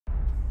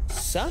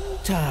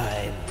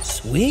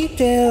Sometimes we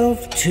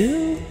delve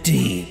too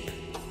deep,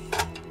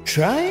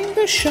 trying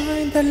to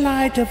shine the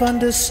light of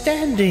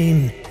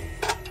understanding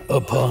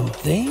upon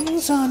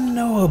things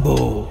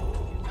unknowable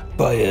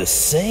by a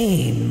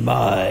sane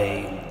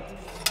mind.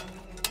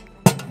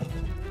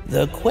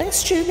 The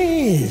question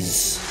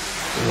is,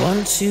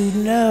 once you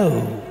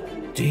know,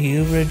 do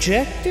you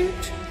reject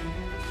it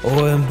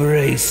or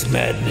embrace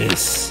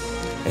madness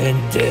and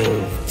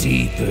delve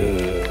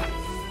deeper?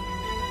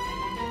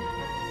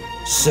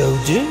 So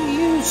do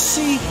you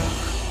seek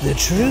the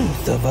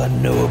truth of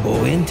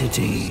unknowable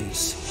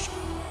entities?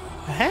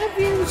 Have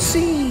you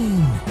seen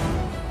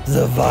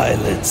the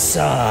violet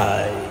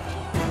side?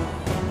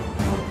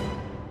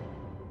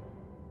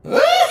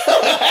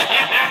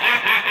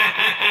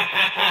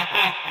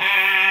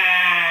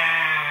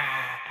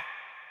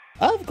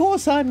 Of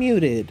course I'm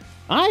muted.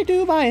 I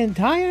do my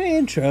entire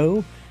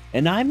intro,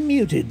 and I'm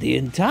muted the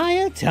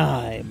entire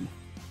time.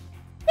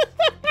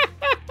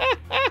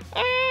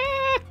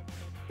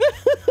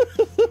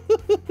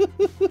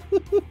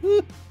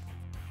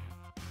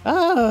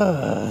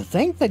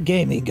 Thank the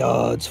gaming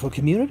gods for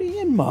community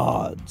and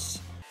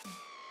mods.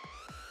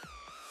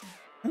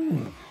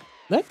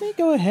 Let me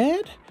go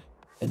ahead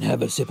and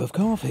have a sip of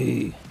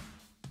coffee.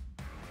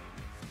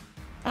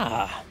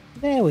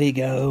 There we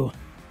go.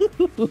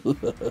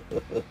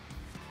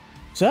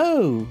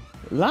 So,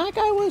 like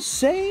I was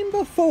saying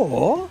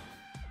before,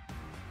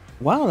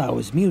 while I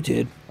was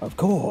muted, of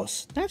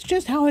course, that's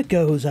just how it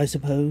goes, I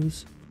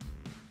suppose.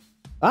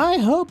 I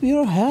hope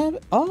you're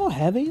all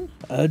having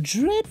a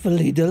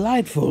dreadfully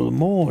delightful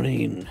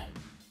morning,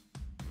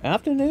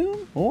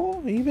 afternoon,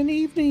 or even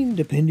evening,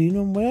 depending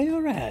on where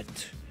you're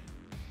at.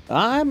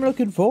 I'm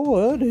looking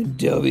forward to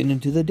delving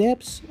into the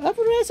depths of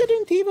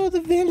Resident Evil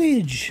the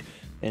Village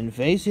and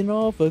facing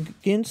off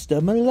against a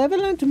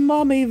malevolent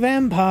mommy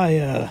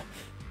vampire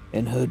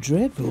and her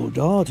dreadful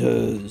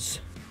daughters.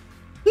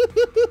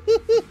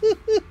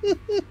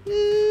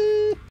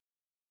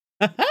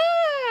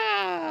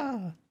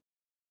 Ha-ha!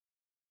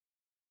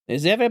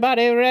 Is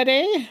everybody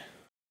ready?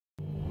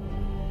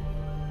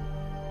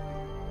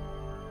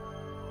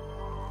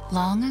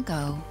 Long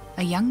ago,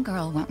 a young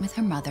girl went with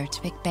her mother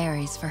to pick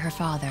berries for her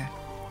father,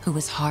 who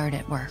was hard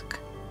at work.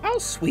 How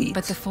sweet.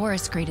 But the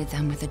forest greeted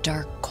them with a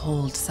dark,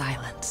 cold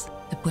silence,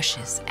 the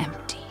bushes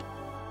empty.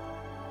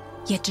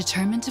 Yet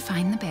determined to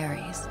find the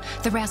berries,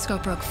 the rascal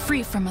broke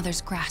free from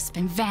Mother's grasp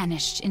and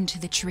vanished into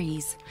the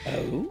trees.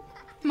 Oh?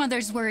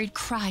 Mother's worried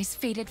cries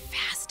faded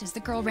fast as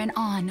the girl ran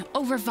on,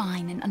 over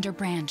vine and under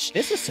branch.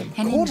 This is some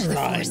and into the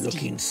forest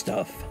Coraline-looking deep.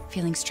 stuff.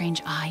 Feeling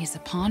strange eyes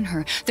upon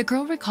her, the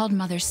girl recalled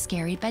Mother's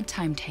scary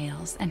bedtime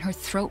tales, and her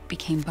throat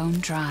became bone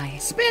dry.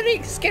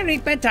 Scary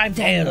bedtime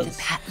Then tales.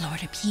 the Bat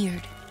Lord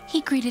appeared.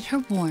 He greeted her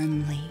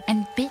warmly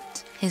and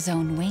bit his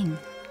own wing.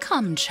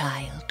 "Come,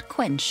 child,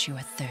 quench your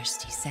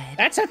thirst," he said.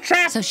 That's a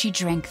trap! So she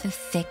drank the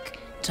thick,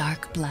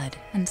 dark blood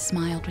and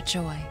smiled with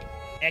joy.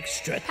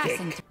 Extra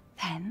Passing thick.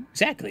 then,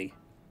 Exactly.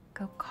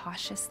 go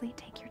cautiously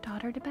take your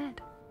daughter to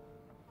bed.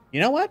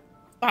 You know what?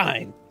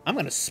 Fine. I'm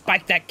gonna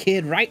spike that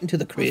kid right into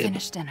the crib. We'll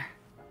finish dinner.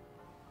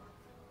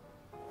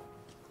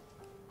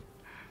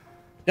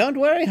 Don't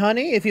worry,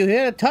 honey. If you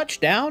hit a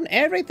touchdown,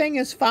 everything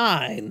is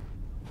fine.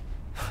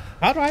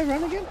 How do I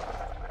run again?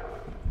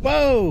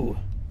 Whoa!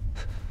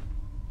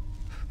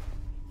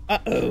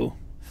 Uh-oh.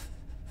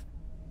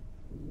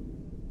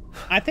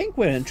 I think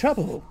we're in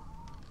trouble.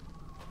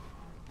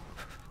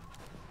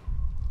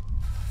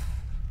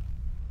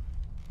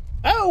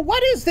 Oh,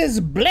 what is this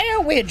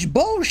Blair Witch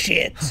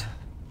bullshit?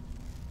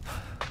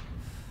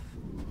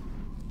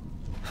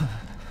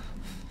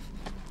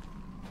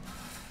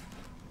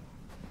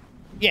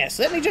 Yes,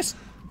 let me just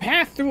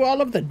pass through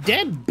all of the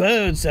dead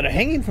birds that are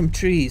hanging from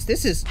trees.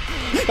 This is...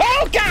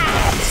 Oh,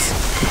 God!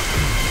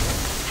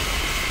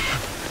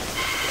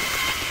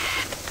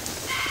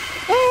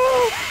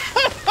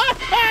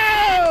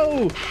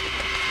 Oh!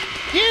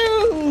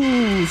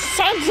 You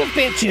sons of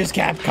bitches,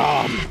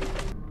 Capcom!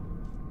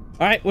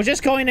 Alright, we're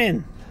just going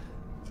in.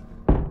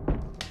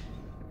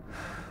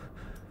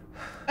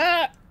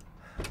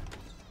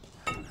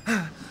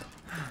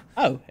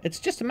 Oh, it's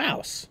just a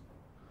mouse.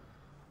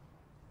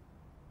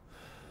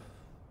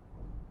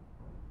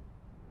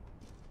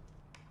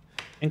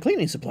 And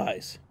cleaning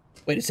supplies.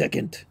 Wait a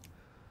second.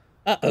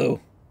 Uh-oh.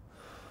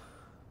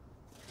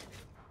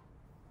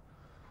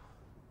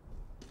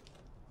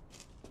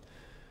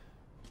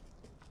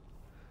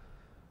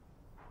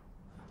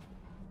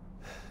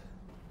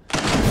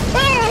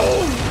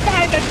 Oh!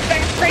 By the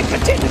great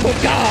potential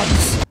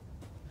gods!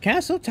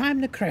 Castle,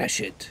 time to crash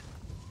it.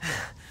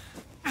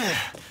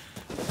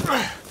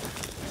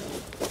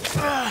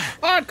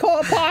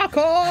 Hardcore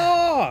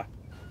parkour!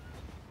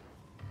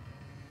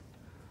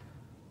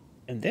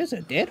 And there's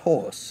a dead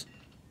horse.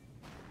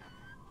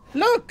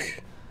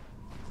 Look!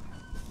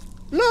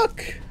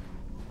 Look!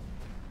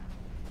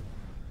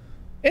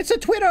 It's a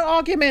Twitter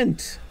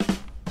argument!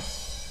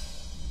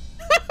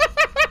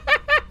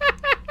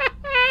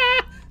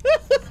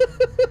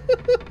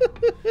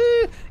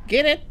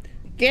 Get it?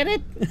 Get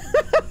it?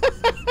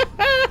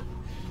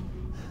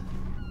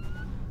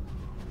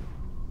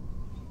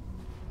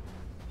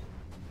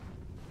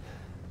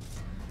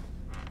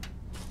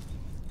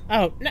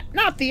 Oh,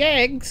 not the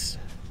eggs!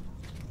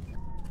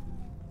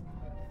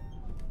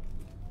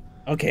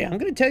 Okay, I'm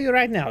gonna tell you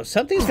right now,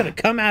 something's gonna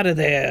come out of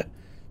there,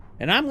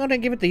 and I'm gonna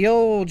give it the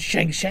old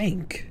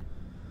shank.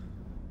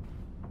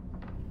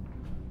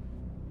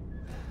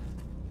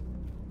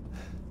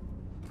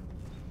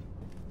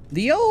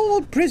 The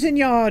old prison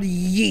yard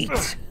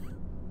yeet.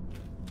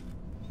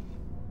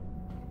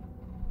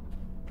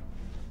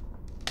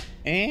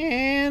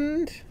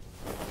 And...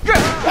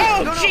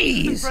 Oh,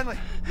 jeez!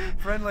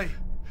 Friendly.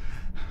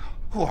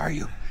 Who are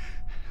you?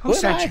 Who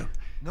sent you?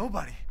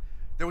 Nobody.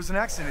 There was an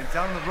accident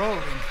down the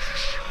road and...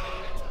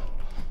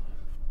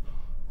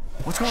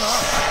 What's going on?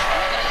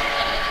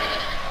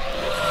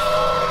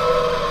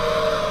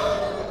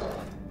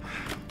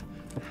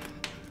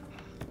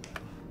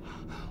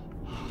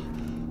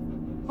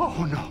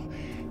 Oh, no.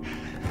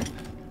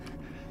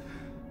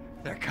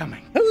 They're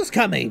coming. Who's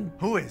coming?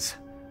 Who is?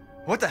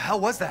 What the hell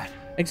was that?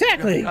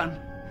 Exactly. You have a gun?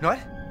 What?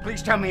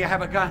 Please tell me you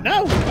have a gun.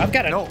 No, I've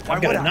got a, No, why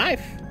I've got would a I?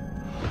 knife.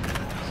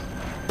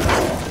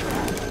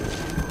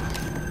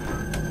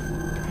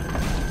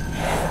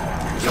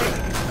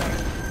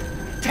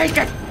 Take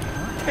it!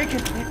 Take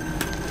it!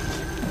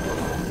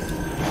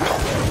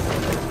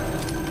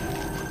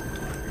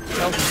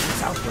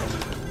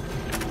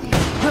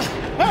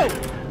 Oh!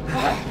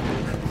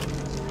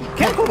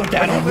 Careful with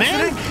that, old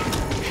man!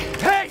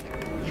 Hey!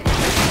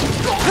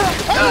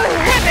 Oh,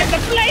 heaven, the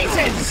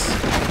blazes!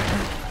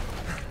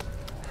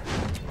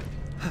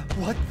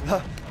 What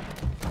the?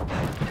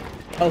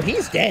 Oh,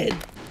 he's dead.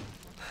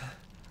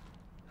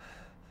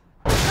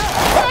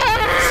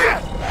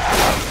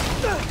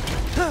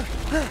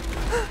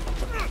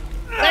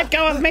 Let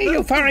go of me,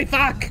 you furry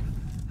fuck!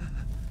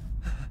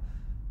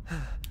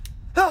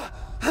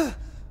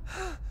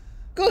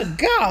 Good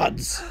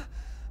gods!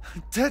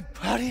 Dead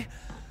body?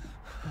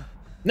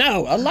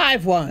 No, a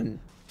live one.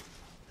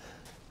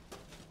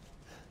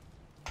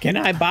 Can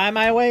I buy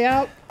my way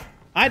out?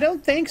 I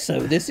don't think so.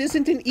 This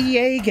isn't an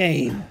EA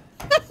game.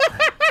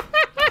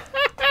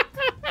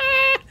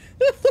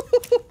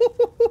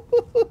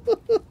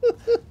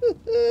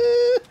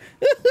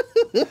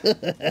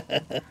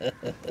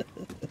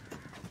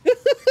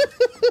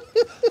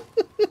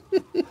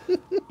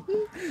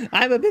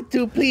 I'm a bit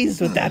too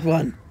pleased with that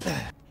one.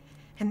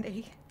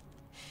 And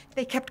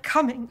they kept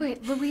coming.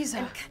 Wait,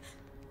 Louisa,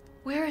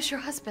 where is your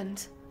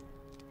husband?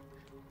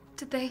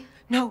 Did they?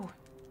 No.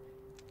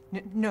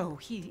 No,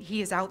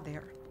 he is out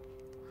there.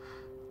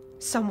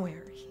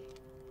 Somewhere.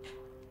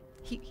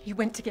 He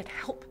went to get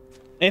help.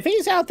 If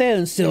he's out there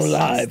and still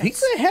alive,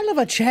 he's a hell of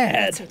a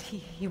Chad. That's it.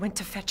 He went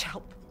to fetch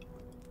help.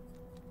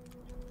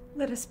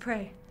 Let us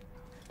pray.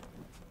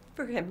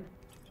 For him.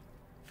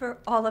 For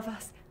all of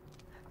us.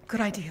 Good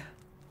idea.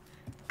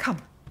 Come.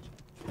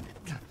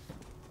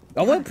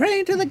 Oh, we're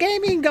praying to the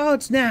gaming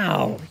gods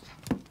now.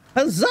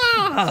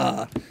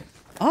 Huzzah!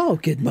 I'll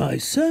get my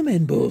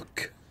sermon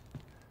book.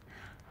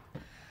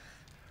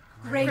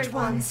 Great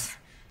ones,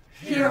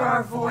 hear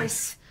our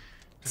voice.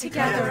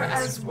 Together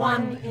as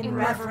one in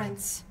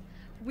reverence,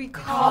 we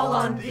call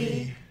on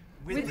thee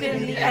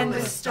within the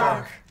endless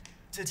dark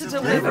to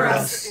deliver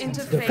us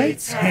into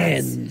fate's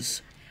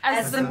hands.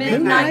 As the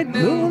midnight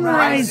moon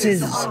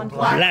rises on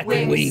black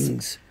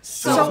wings,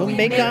 so we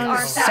make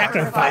our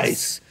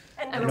sacrifice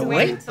and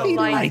await the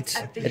light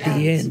at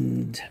the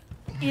end.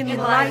 In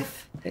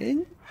life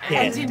and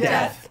in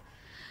death,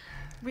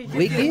 we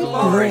give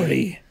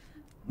glory,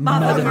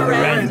 Mother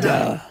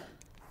Miranda.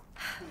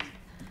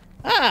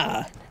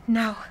 Ah,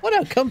 Now, what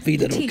a comfy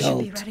little tea should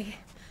be cult. ready.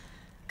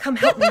 Come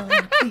help me,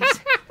 Elena, please.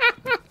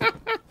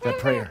 That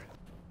prayer.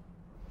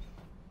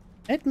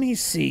 Let me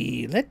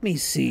see.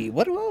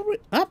 What do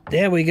I... Up,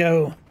 there we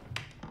go.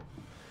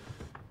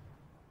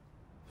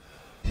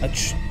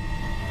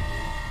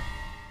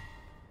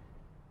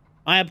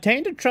 I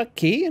obtained a truck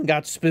key and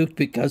got spooked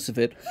because of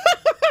it.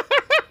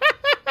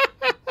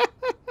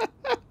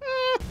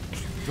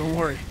 Don't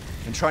worry,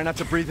 and try not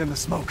to breathe in the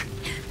smoke.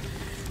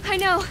 I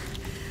know.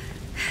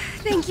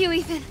 Thank you,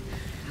 Ethan.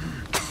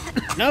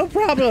 No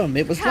problem.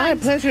 It was my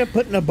pleasure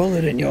putting a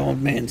bullet in your old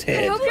man's I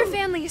head. hope your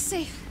family is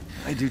safe.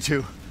 I do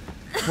too.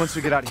 Once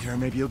we get out of here,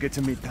 maybe you'll get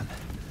to meet them.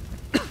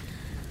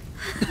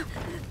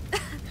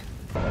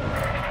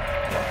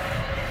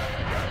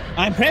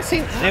 I'm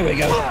pressing. There we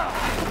go.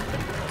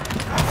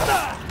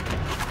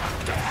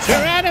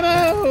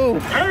 Geronimo!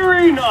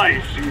 Very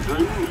nice,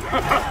 Ethan.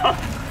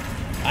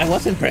 I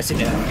wasn't pressing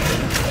it.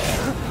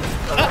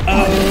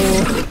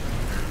 Uh-oh.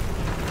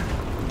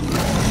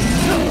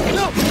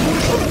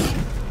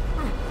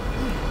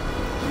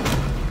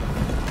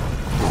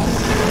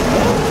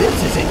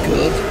 This isn't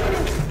good.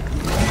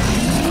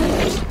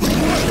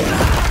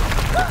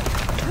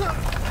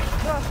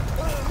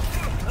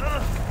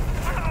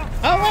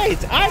 Oh wait,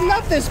 I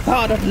love this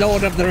part of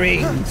Lord of the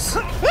Rings.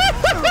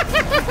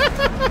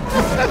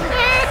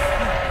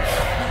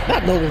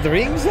 Not Lord of the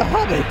Rings, The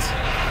Hobbit.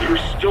 You're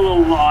still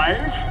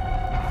alive?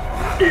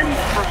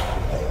 Impressive.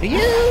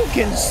 You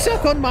can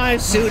suck on my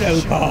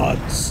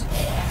pseudopods.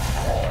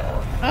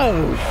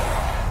 Oh,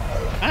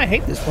 I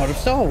hate this part of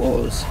Star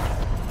Wars.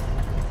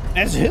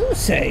 As who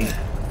say?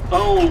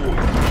 Oh,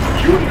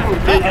 you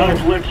didn't think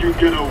I'd let you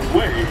get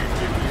away,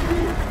 did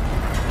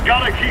you?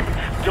 Gotta keep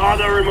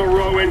Donna and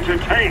Moreau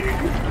entertained.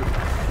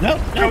 Nope,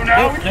 So nope,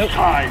 now nope, it's nope.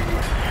 time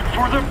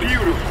for the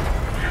beautiful,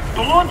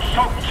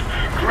 blood-soaked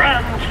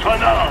grand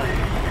finale.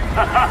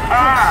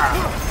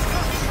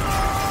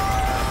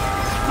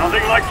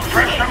 Nothing like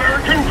fresh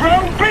American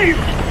ground beef!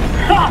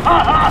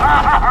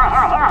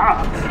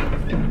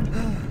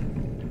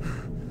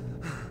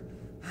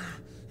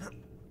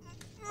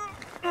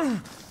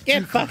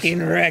 Get fucking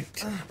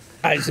wrecked,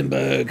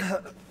 Eisenberg.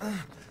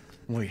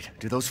 Wait,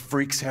 do those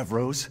freaks have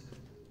Rose?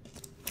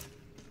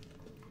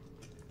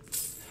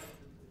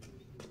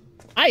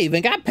 I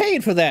even got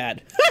paid for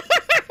that.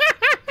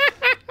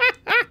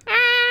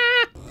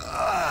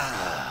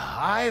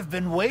 I've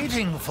been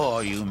waiting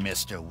for you,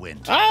 Mr.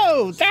 Winter.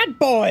 Oh, that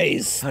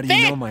boy's How do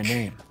you know my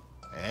name?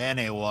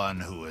 Anyone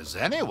who is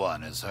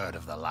anyone has heard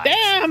of the likes.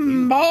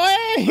 Damn, boy!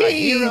 A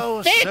He's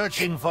hero thick.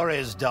 searching for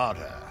his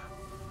daughter.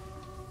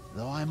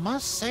 Though I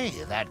must say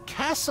that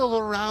castle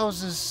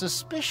arouses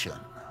suspicion.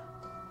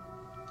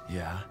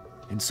 Yeah,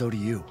 and so do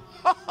you.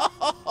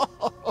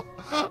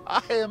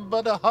 I am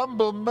but a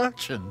humble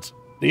merchant.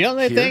 The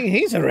only thing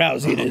he's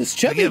arousing is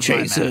chubby Forgive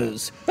my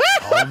chasers.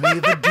 Call me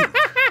the Duke.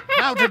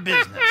 Now to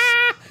business.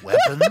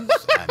 Weapons,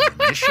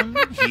 ammunition,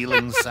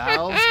 healing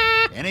salves,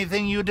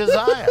 anything you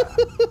desire,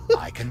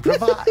 I can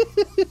provide.